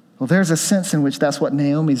 Well, there's a sense in which that's what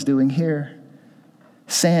Naomi's doing here.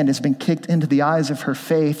 Sand has been kicked into the eyes of her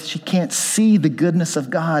faith. She can't see the goodness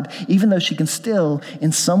of God, even though she can still,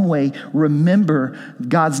 in some way, remember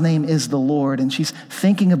God's name is the Lord. And she's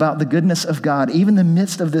thinking about the goodness of God, even in the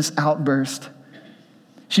midst of this outburst.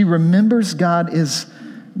 She remembers God is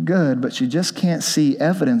good, but she just can't see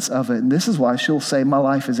evidence of it. And this is why she'll say, my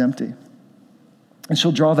life is empty. And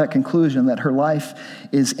she'll draw that conclusion that her life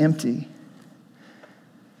is empty.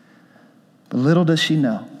 But little does she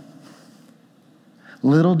know.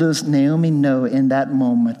 Little does Naomi know in that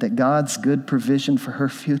moment that God's good provision for her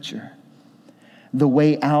future, the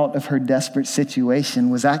way out of her desperate situation,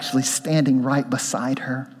 was actually standing right beside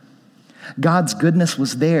her. God's goodness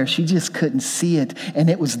was there. She just couldn't see it. And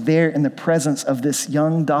it was there in the presence of this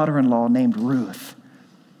young daughter-in-law named Ruth.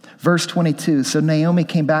 Verse 22, so Naomi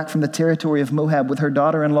came back from the territory of Moab with her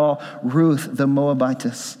daughter-in-law, Ruth the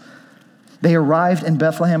Moabitess. They arrived in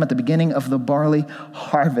Bethlehem at the beginning of the barley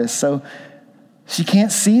harvest. So she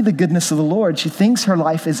can't see the goodness of the Lord. She thinks her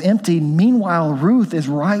life is empty. Meanwhile, Ruth is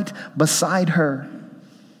right beside her.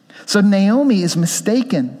 So Naomi is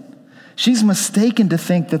mistaken. She's mistaken to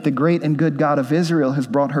think that the great and good God of Israel has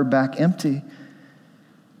brought her back empty.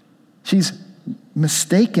 She's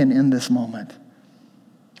mistaken in this moment.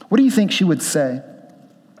 What do you think she would say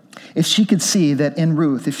if she could see that in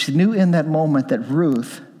Ruth, if she knew in that moment that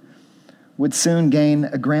Ruth would soon gain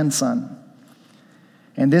a grandson,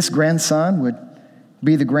 and this grandson would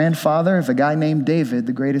be the grandfather of a guy named David,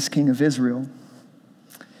 the greatest king of Israel.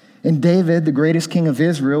 And David, the greatest king of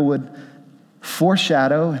Israel, would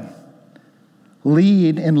foreshadow and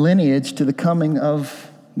lead in lineage to the coming of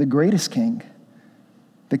the greatest king,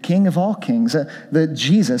 the king of all kings, the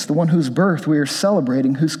Jesus, the one whose birth we are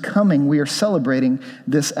celebrating, whose coming we are celebrating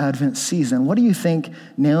this Advent season. What do you think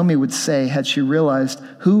Naomi would say had she realized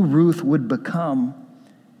who Ruth would become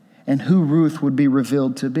and who Ruth would be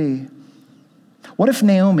revealed to be? What if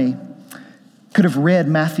Naomi could have read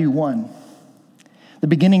Matthew 1, the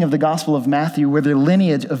beginning of the Gospel of Matthew, where the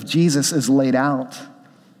lineage of Jesus is laid out?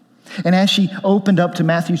 And as she opened up to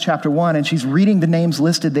Matthew chapter 1 and she's reading the names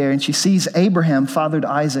listed there, and she sees Abraham fathered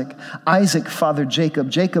Isaac, Isaac fathered Jacob,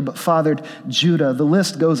 Jacob fathered Judah. The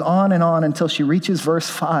list goes on until she reaches verse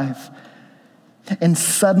 5. And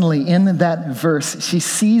suddenly in that verse, she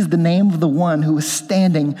sees the name of the one who is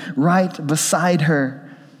standing right beside her.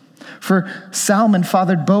 For Salmon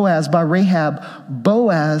fathered Boaz by Rahab.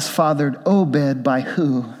 Boaz fathered Obed by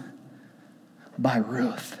who? By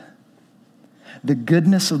Ruth. The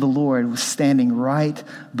goodness of the Lord was standing right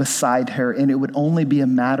beside her, and it would only be a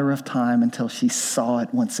matter of time until she saw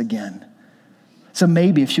it once again. So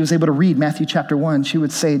maybe if she was able to read Matthew chapter 1, she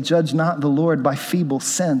would say, judge not the Lord by feeble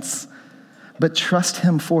sense, but trust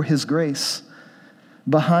him for his grace.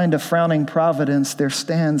 Behind a frowning providence, there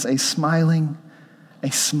stands a smiling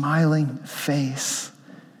face.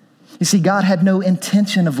 You see, God had no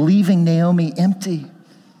intention of leaving Naomi empty.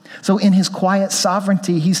 So in his quiet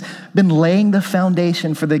sovereignty, he's been laying the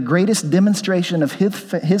foundation for the greatest demonstration of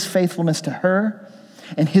his faithfulness to her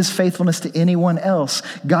and his faithfulness to anyone else.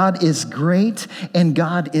 God is great and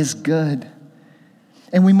God is good.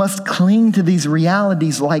 And we must cling to these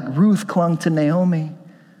realities like Ruth clung to Naomi,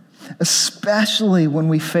 especially when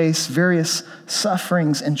we face various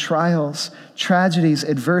sufferings and trials, tragedies,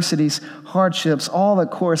 adversities, hardships, all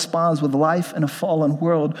that corresponds with life in a fallen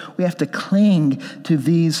world. We have to cling to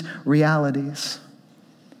these realities.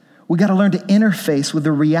 We got to learn to interface with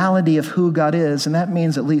the reality of who God is, and that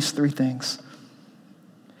means at least three things.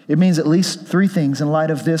 It means at least three things in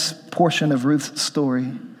light of this portion of Ruth's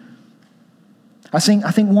story. I think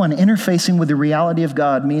one, interfacing with the reality of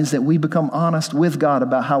God means that we become honest with God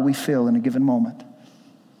about how we feel in a given moment.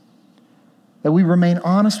 That we remain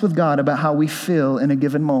honest with God about how we feel in a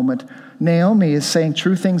given moment. Naomi is saying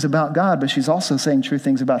true things about God, but she's also saying true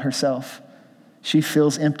things about herself. She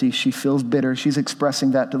feels empty. She feels bitter. She's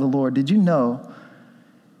expressing that to the Lord. Did you know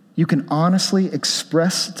you can honestly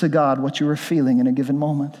express to God what you are feeling in a given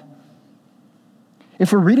moment?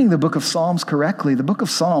 If we're reading the book of Psalms correctly, the book of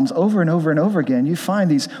Psalms over and over and over again, you find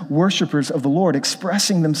these worshipers of the Lord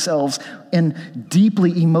expressing themselves in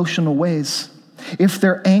deeply emotional ways. If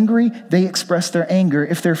they're angry, they express their anger.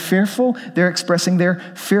 If they're fearful, they're expressing their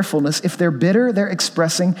fearfulness. If they're bitter, they're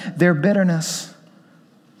expressing their bitterness.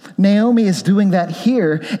 Naomi is doing that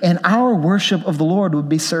here, and our worship of the Lord would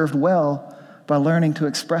be served well by learning to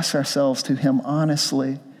express ourselves to him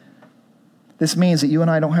honestly. This means that you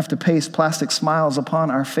and I don't have to paste plastic smiles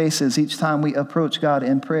upon our faces each time we approach God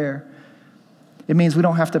in prayer. It means we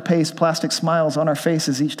don't have to paste plastic smiles on our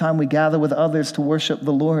faces each time we gather with others to worship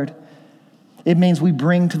the Lord. It means we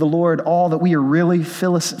bring to the Lord all that we are really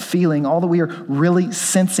feeling, all that we are really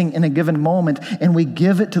sensing in a given moment, and we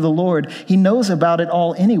give it to the Lord. He knows about it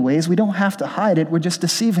all anyways. We don't have to hide it. We're just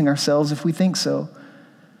deceiving ourselves if we think so.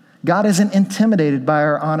 God isn't intimidated by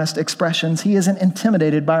our honest expressions. He isn't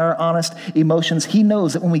intimidated by our honest emotions. He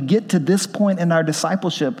knows that when we get to this point in our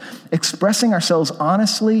discipleship, expressing ourselves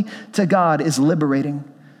honestly to God is liberating.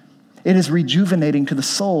 It is rejuvenating to the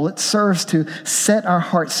soul. It serves to set our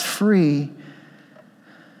hearts free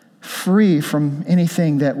from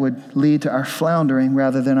anything that would lead to our floundering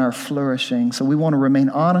rather than our flourishing. So we want to remain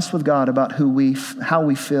honest with God about how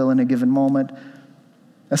we feel in a given moment.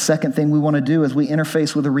 A second thing we want to do as we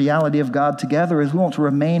interface with the reality of God together is we want to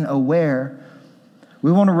remain aware.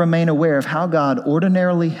 We want to remain aware of how God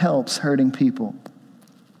ordinarily helps hurting people.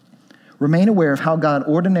 Remain aware of how God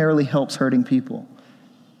ordinarily helps hurting people.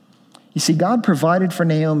 You see, God provided for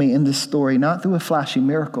Naomi in this story not through a flashy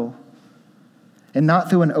miracle and not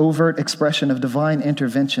through an overt expression of divine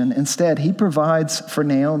intervention. Instead, he provides for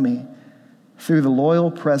Naomi through the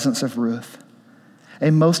loyal presence of Ruth,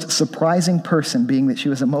 a most surprising person being that she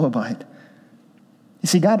was a Moabite. You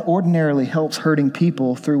see, God ordinarily helps hurting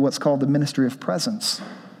people through what's called the ministry of presence.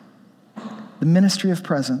 The ministry of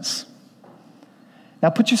presence. Now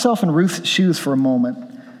put yourself in Ruth's shoes for a moment.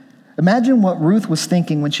 Imagine what Ruth was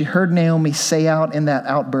thinking when she heard Naomi say out in that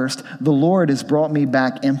outburst, "The Lord has brought me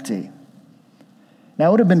back empty." Now,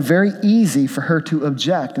 it would have been very easy for her to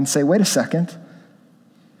object and say, "Wait a second,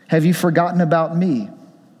 have you forgotten about me?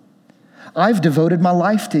 I've devoted my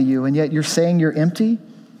life to you, and yet you're saying you're empty?"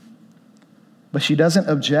 But she doesn't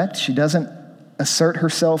object. She doesn't assert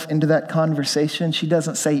herself into that conversation. She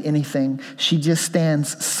doesn't say anything. She just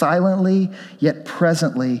stands silently yet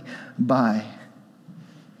presently by.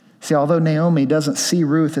 See, although Naomi doesn't see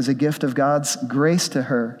Ruth as a gift of God's grace to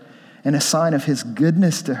her and a sign of his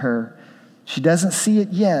goodness to her, she doesn't see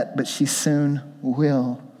it yet, but she soon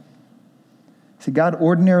will. See, God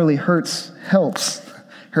ordinarily helps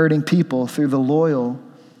hurting people through the loyal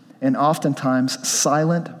and oftentimes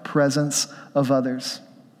silent presence of others.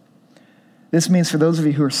 This means for those of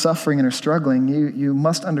you who are suffering and are struggling, you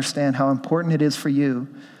must understand how important it is for you,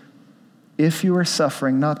 if you are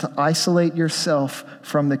suffering, not to isolate yourself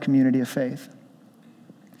from the community of faith.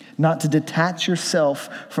 Not to detach yourself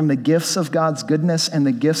from the gifts of God's goodness and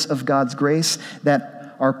the gifts of God's grace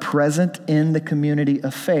that are present in the community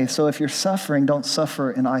of faith. So if you're suffering, don't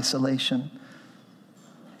suffer in isolation.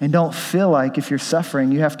 And don't feel like if you're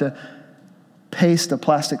suffering, you have to paste a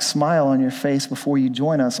plastic smile on your face before you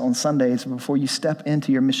join us on Sundays, before you step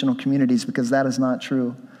into your missional communities, because that is not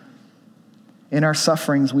true. In our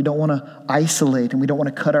sufferings, we don't want to isolate and we don't want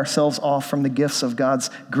to cut ourselves off from the gifts of God's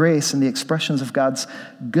grace and the expressions of God's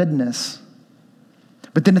goodness.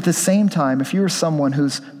 But then at the same time, if you are someone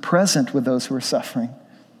who's present with those who are suffering,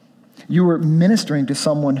 you are ministering to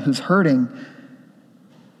someone who's hurting,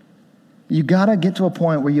 you got to get to a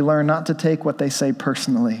point where you learn not to take what they say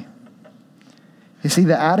personally. You see,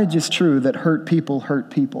 the adage is true that hurt people hurt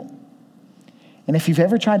people. And if you've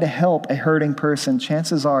ever tried to help a hurting person,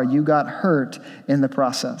 chances are you got hurt in the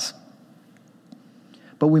process.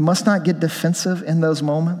 But we must not get defensive in those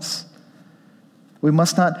moments. We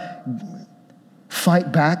must not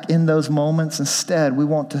fight back in those moments. Instead, we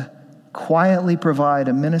want to quietly provide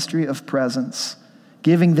a ministry of presence,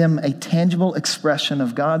 giving them a tangible expression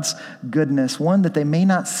of God's goodness, one that they may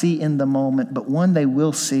not see in the moment, but one they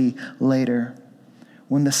will see later,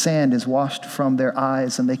 when the sand is washed from their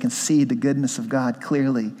eyes and they can see the goodness of God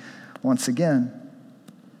clearly once again.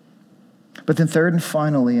 But then third and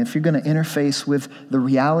finally, if you're going to interface with the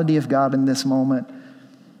reality of God in this moment,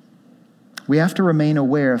 we have to remain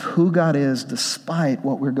aware of who God is despite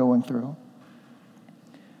what we're going through.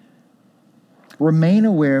 Remain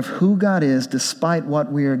aware of who God is despite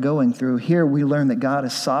what we are going through. Here we learn that God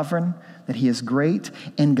is sovereign, that he is great,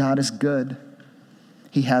 and God is good.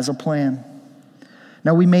 He has a plan.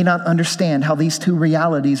 Now, we may not understand how these two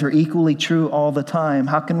realities are equally true all the time.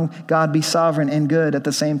 How can God be sovereign and good at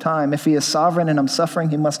the same time? If he is sovereign and I'm suffering,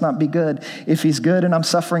 he must not be good. If he's good and I'm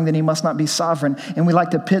suffering, then he must not be sovereign. And we like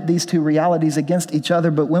to pit these two realities against each other,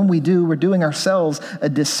 but when we do, we're doing ourselves a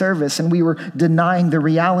disservice, and we were denying the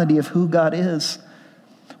reality of who God is.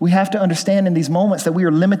 We have to understand in these moments that we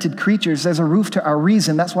are limited creatures. There's a roof to our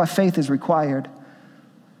reason. That's why faith is required.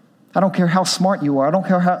 I don't care how smart you are. I don't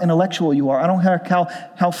care how intellectual you are. I don't care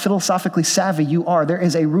how philosophically savvy you are. There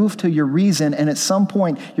is a roof to your reason, and at some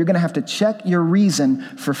point, you're going to have to check your reason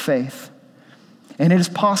for faith. And it is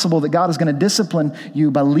possible that God is going to discipline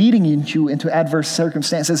you by leading you into adverse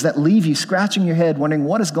circumstances that leave you scratching your head, wondering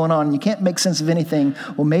what is going on, and you can't make sense of anything.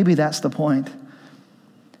 Well, maybe that's the point.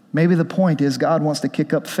 Maybe the point is God wants to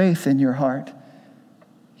kick up faith in your heart.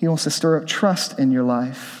 He wants to stir up trust in your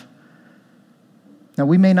life. Now,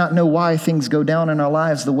 we may not know why things go down in our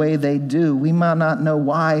lives the way they do. We might not know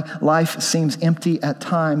why life seems empty at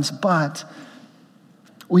times, but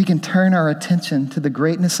we can turn our attention to the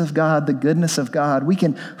greatness of God, the goodness of God. We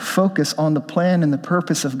can focus on the plan and the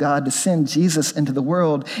purpose of God to send Jesus into the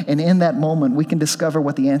world, and in that moment, we can discover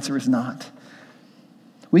what the answer is not.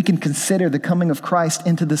 We can consider the coming of Christ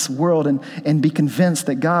into this world and be convinced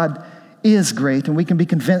that God is great, and we can be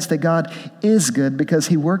convinced that God is good because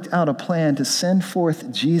he worked out a plan to send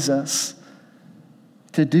forth Jesus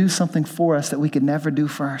to do something for us that we could never do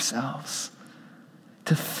for ourselves,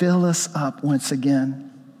 to fill us up once again.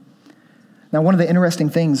 Now, one of the interesting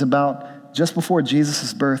things about just before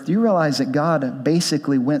Jesus' birth, do you realize that God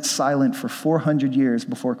basically went silent for 400 years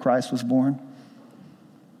before Christ was born?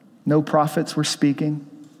 No prophets were speaking.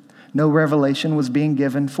 No revelation was being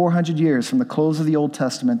given. 400 years from the close of the Old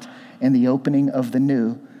Testament and the opening of the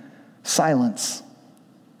New. Silence.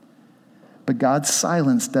 But God's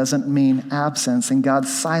silence doesn't mean absence, and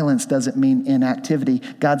God's silence doesn't mean inactivity.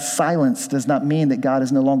 God's silence does not mean that God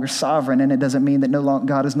is no longer sovereign, and it doesn't mean that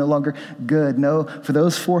God is no longer good. No, for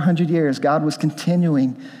those 400 years, God was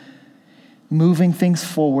continuing moving things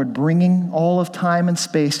forward, bringing all of time and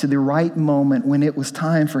space to the right moment when it was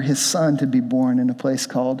time for his son to be born in a place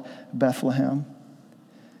called Bethlehem.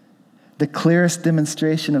 The clearest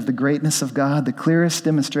demonstration of the greatness of God, the clearest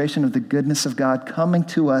demonstration of the goodness of God coming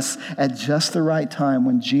to us at just the right time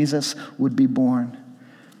when Jesus would be born.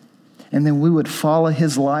 And then we would follow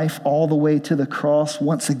his life all the way to the cross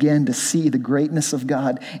once again to see the greatness of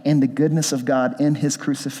God and the goodness of God in his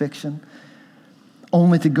crucifixion.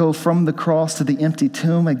 Only to go from the cross to the empty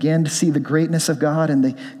tomb again to see the greatness of God and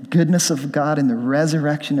the goodness of God and the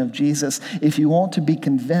resurrection of Jesus. If you want to be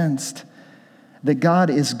convinced that God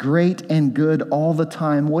is great and good all the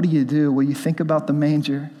time, what do? Well, you think about the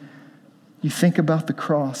manger, you think about the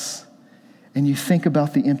cross, and you think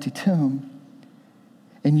about the empty tomb.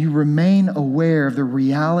 And you remain aware of the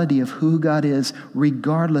reality of who God is,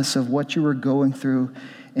 regardless of what you are going through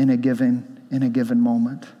in a given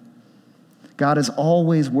moment. God is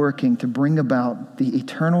always working to bring about the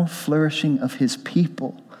eternal flourishing of his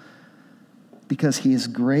people because he is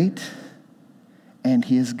great and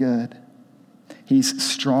he is good. He's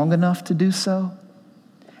strong enough to do so,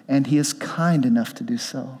 and he is kind enough to do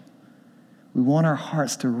so. We want our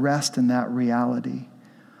hearts to rest in that reality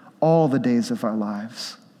all the days of our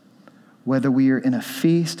lives. Whether we are in a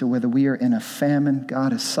feast or whether we are in a famine,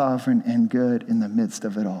 God is sovereign and good in the midst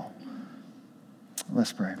of it all.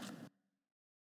 Let's pray.